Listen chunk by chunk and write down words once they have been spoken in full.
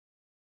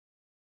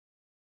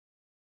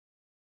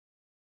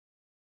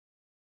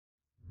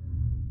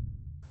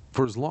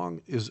For as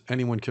long as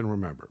anyone can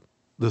remember,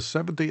 the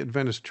Seventh-day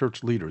Adventist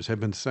church leaders have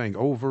been saying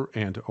over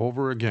and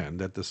over again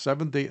that the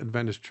Seventh-day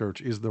Adventist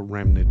church is the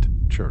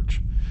remnant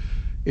church.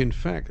 In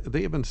fact,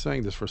 they have been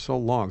saying this for so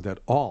long that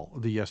all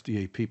the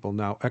SDA people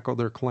now echo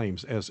their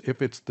claims as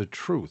if it's the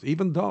truth,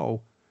 even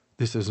though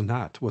this is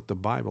not what the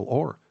Bible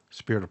or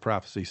Spirit of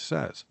Prophecy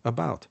says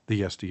about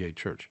the SDA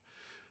church.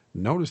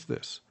 Notice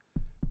this.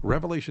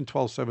 Revelation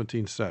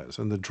 12:17 says,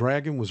 "And the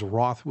dragon was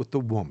wroth with the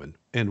woman,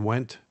 and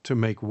went to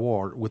make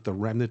war with the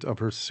remnant of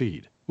her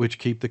seed, which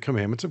keep the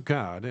commandments of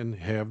God and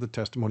have the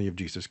testimony of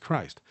Jesus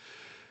Christ."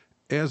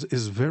 As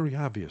is very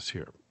obvious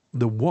here,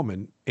 the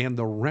woman and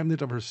the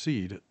remnant of her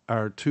seed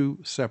are two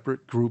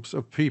separate groups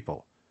of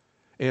people.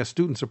 As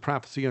students of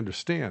prophecy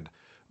understand,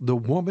 the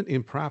woman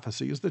in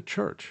prophecy is the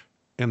church,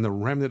 and the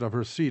remnant of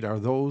her seed are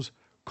those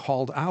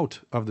called out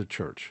of the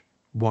church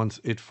once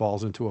it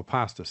falls into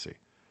apostasy.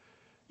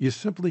 You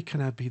simply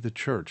cannot be the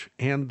church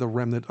and the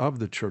remnant of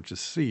the church's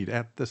seed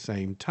at the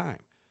same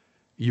time.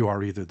 You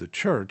are either the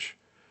church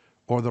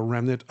or the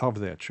remnant of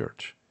that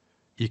church.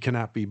 You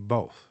cannot be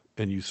both,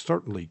 and you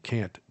certainly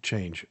can't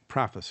change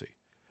prophecy.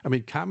 I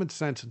mean, common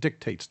sense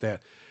dictates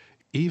that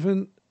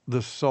even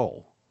the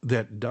soul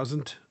that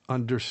doesn't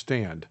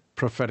understand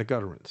prophetic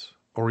utterance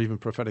or even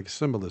prophetic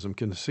symbolism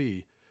can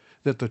see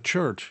that the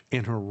church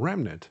and her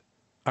remnant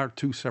are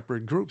two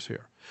separate groups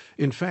here.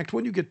 In fact,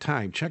 when you get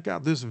time, check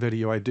out this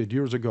video I did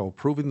years ago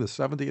proving the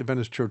Seventh-day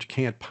Adventist church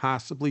can't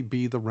possibly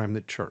be the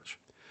remnant church.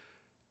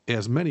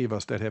 As many of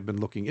us that have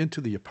been looking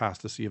into the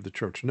apostasy of the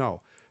church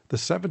know, the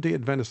Seventh-day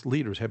Adventist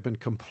leaders have been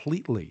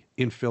completely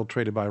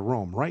infiltrated by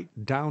Rome, right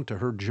down to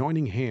her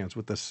joining hands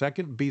with the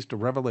second beast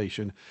of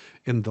Revelation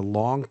in the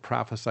long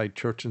prophesied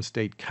church and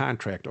state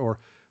contract, or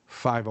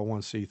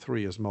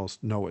 501c3 as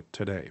most know it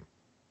today.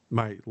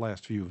 My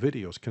last few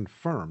videos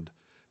confirmed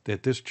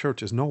that this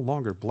church is no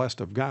longer blessed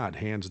of God,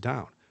 hands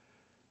down.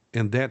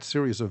 And that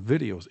series of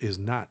videos is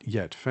not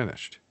yet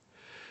finished.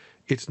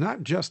 It's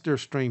not just their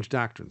strange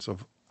doctrines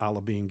of Allah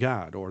being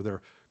God, or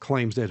their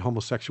claims that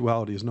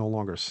homosexuality is no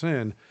longer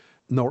sin,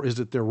 nor is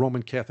it their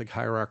Roman Catholic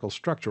hierarchical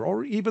structure,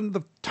 or even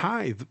the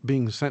tithe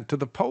being sent to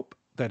the Pope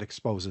that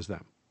exposes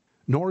them.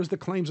 Nor is the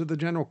claims of the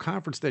General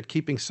Conference that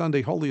keeping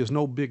Sunday holy is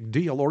no big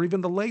deal, or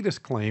even the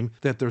latest claim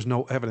that there's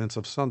no evidence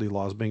of Sunday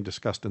laws being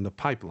discussed in the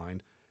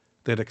pipeline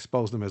that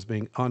expose them as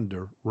being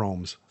under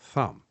Rome's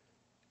thumb.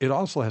 It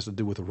also has to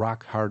do with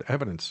rock-hard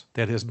evidence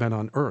that has been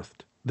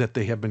unearthed, that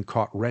they have been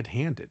caught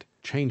red-handed,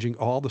 changing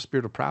all the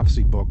Spirit of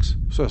Prophecy books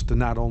so as to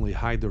not only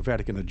hide their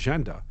Vatican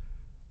agenda,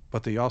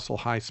 but they also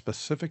hide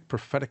specific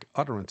prophetic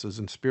utterances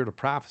in Spirit of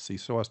Prophecy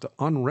so as to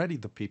unready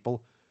the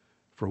people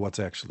for what's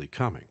actually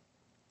coming.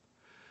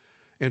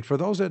 And for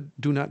those that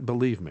do not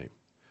believe me,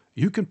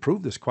 you can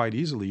prove this quite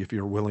easily if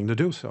you're willing to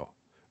do so.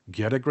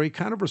 Get a Great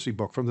Controversy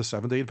book from the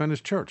Seventh-day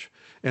Adventist Church,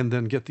 and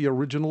then get the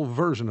original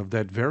version of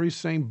that very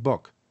same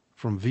book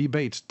from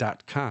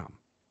vbates.com,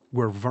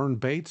 where Vern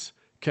Bates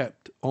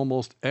kept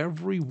almost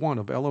every one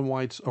of Ellen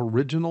White's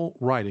original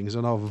writings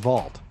in a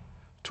vault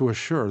to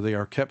assure they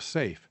are kept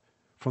safe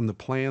from the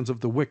plans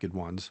of the wicked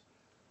ones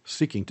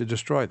seeking to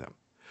destroy them.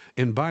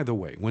 And by the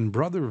way, when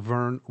Brother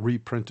Vern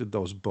reprinted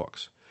those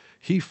books,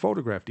 he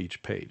photographed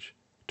each page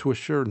to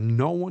assure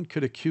no one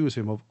could accuse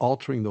him of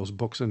altering those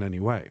books in any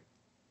way.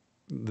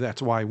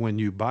 That's why when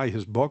you buy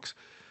his books,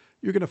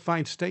 you're going to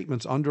find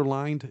statements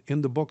underlined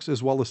in the books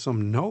as well as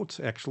some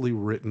notes actually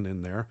written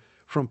in there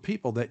from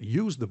people that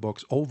used the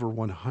books over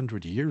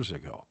 100 years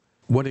ago.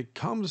 When it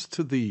comes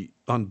to the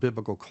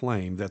unbiblical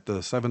claim that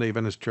the Seventh-day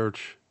Adventist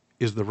Church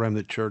is the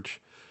remnant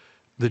church,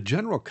 the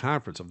General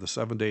Conference of the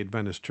Seventh-day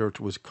Adventist Church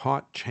was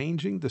caught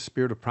changing the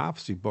Spirit of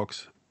Prophecy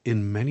books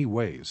in many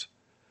ways,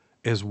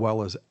 as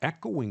well as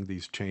echoing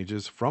these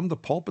changes from the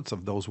pulpits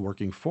of those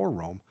working for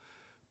Rome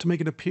to make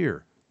it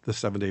appear the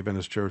Seventh-day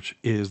Adventist Church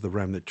is the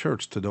remnant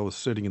church to those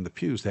sitting in the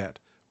pews that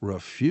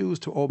refuse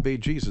to obey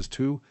Jesus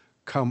to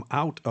come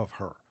out of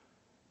her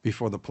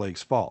before the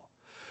plagues fall.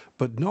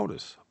 But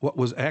notice what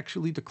was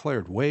actually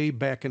declared way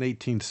back in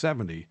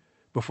 1870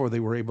 before they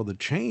were able to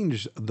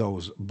change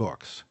those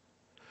books.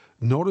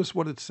 Notice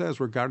what it says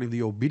regarding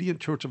the obedient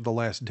church of the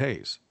last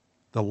days,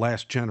 the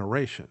last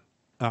generation,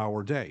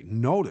 our day.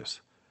 Notice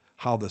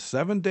how the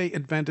Seventh-day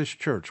Adventist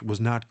Church was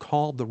not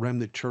called the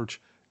remnant church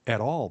at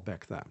all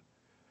back then.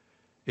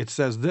 It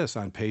says this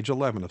on page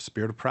 11 of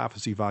Spirit of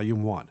Prophecy,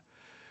 Volume 1.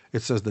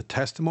 It says, "The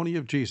testimony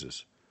of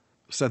Jesus,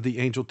 said the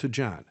angel to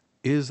John,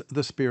 is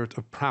the spirit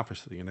of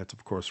prophecy." And that's,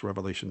 of course,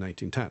 Revelation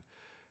 19:10.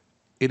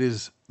 It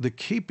is the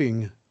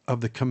keeping of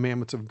the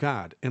commandments of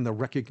God and the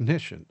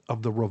recognition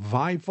of the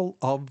revival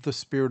of the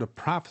spirit of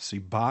prophecy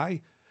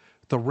by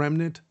the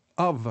remnant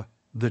of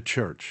the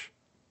church,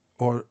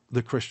 or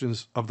the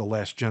Christians of the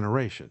last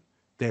generation,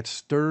 that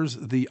stirs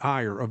the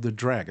ire of the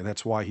dragon.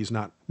 That's why he's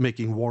not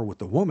making war with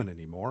the woman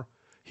anymore.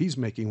 He's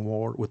making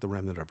war with the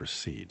remnant of her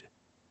seed.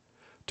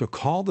 To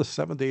call the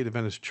Seventh-day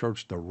Adventist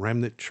Church the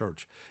remnant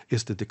church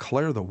is to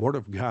declare the Word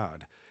of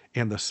God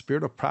and the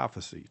Spirit of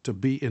prophecy to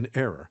be in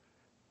error,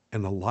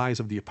 and the lies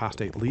of the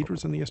apostate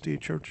leaders in the SDA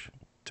Church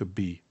to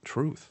be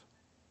truth.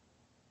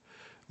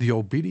 The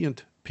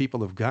obedient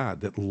people of God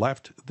that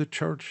left the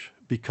church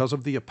because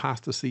of the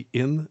apostasy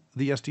in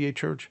the SDA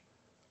church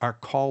are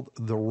called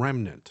the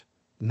remnant,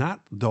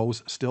 not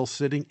those still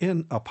sitting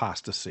in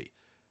apostasy.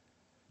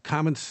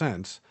 Common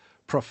sense,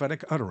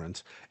 prophetic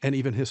utterance, and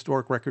even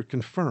historic record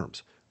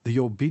confirms the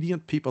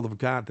obedient people of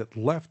God that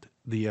left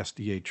the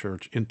SDA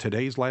church in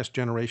today's last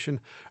generation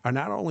are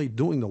not only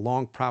doing the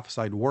long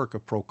prophesied work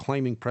of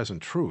proclaiming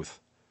present truth,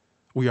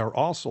 we are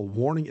also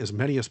warning as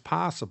many as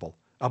possible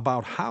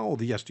about how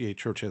the SDA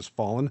church has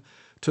fallen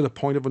to the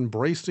point of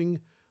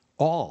embracing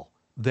all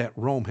that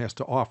Rome has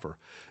to offer,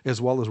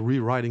 as well as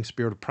rewriting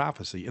spirit of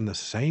prophecy in the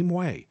same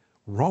way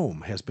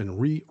Rome has been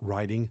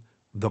rewriting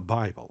the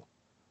Bible.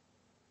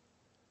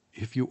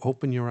 If you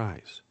open your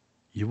eyes,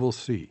 you will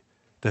see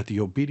that the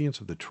obedience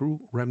of the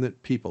true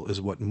remnant people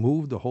is what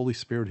moved the Holy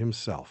Spirit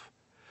himself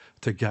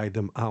to guide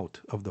them out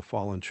of the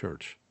fallen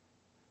church.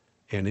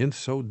 And in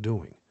so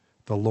doing,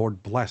 the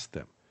Lord blessed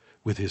them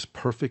with his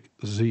perfect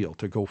zeal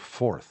to go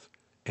forth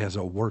as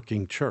a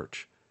working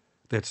church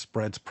that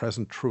spreads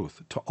present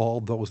truth to all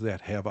those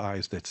that have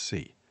eyes that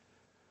see.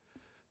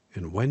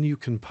 And when you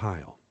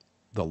compile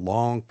the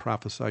long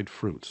prophesied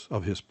fruits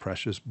of his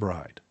precious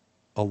bride,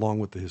 along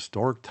with the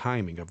historic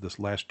timing of this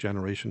last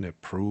generation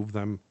that prove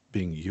them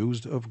being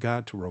used of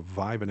God to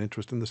revive an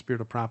interest in the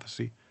spirit of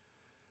prophecy,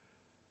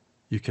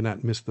 you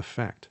cannot miss the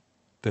fact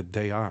that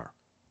they are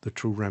the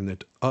true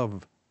remnant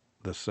of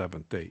the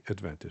Seventh-day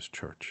Adventist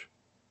Church,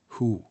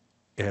 who,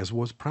 as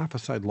was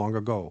prophesied long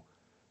ago,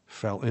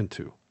 fell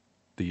into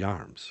the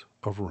arms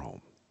of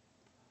Rome.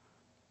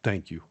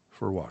 Thank you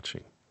for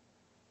watching.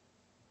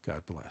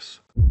 God bless.